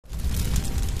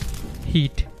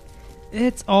Heat.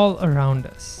 It's all around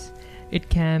us. It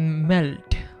can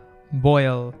melt,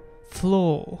 boil,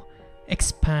 flow,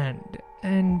 expand,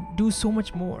 and do so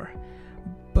much more.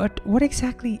 But what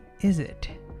exactly is it?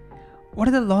 What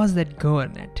are the laws that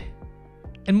govern it?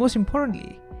 And most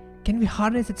importantly, can we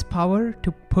harness its power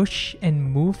to push and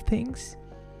move things?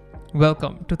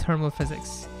 Welcome to Thermal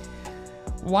Physics.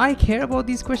 Why care about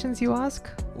these questions, you ask?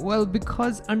 Well,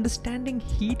 because understanding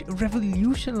heat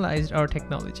revolutionized our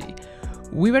technology.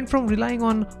 We went from relying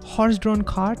on horse-drawn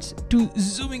carts to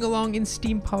zooming along in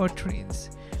steam-powered trains.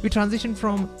 We transitioned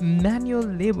from manual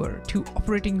labor to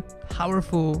operating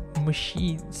powerful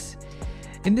machines.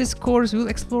 In this course, we'll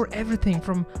explore everything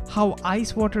from how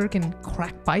ice water can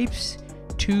crack pipes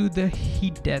to the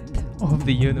heat death of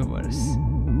the universe.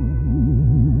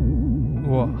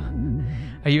 Whoa.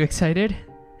 Are you excited?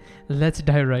 Let's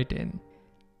dive right in.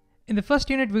 In the first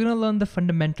unit, we're going to learn the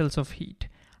fundamentals of heat,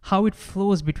 how it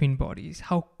flows between bodies,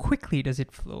 how quickly does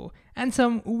it flow, and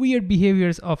some weird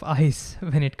behaviors of ice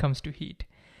when it comes to heat.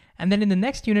 And then in the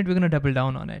next unit, we're going to double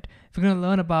down on it. We're going to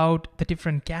learn about the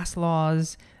different gas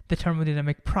laws, the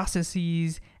thermodynamic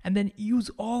processes, and then use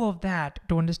all of that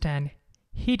to understand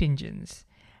heat engines.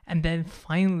 And then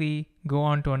finally go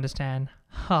on to understand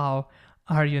how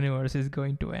our universe is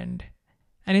going to end.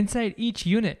 And inside each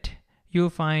unit, you'll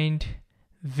find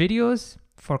videos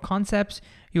for concepts,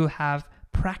 you'll have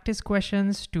practice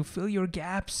questions to fill your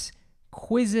gaps,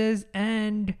 quizzes,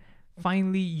 and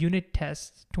finally unit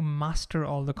tests to master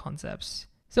all the concepts.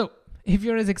 So if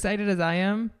you're as excited as I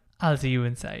am, I'll see you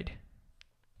inside.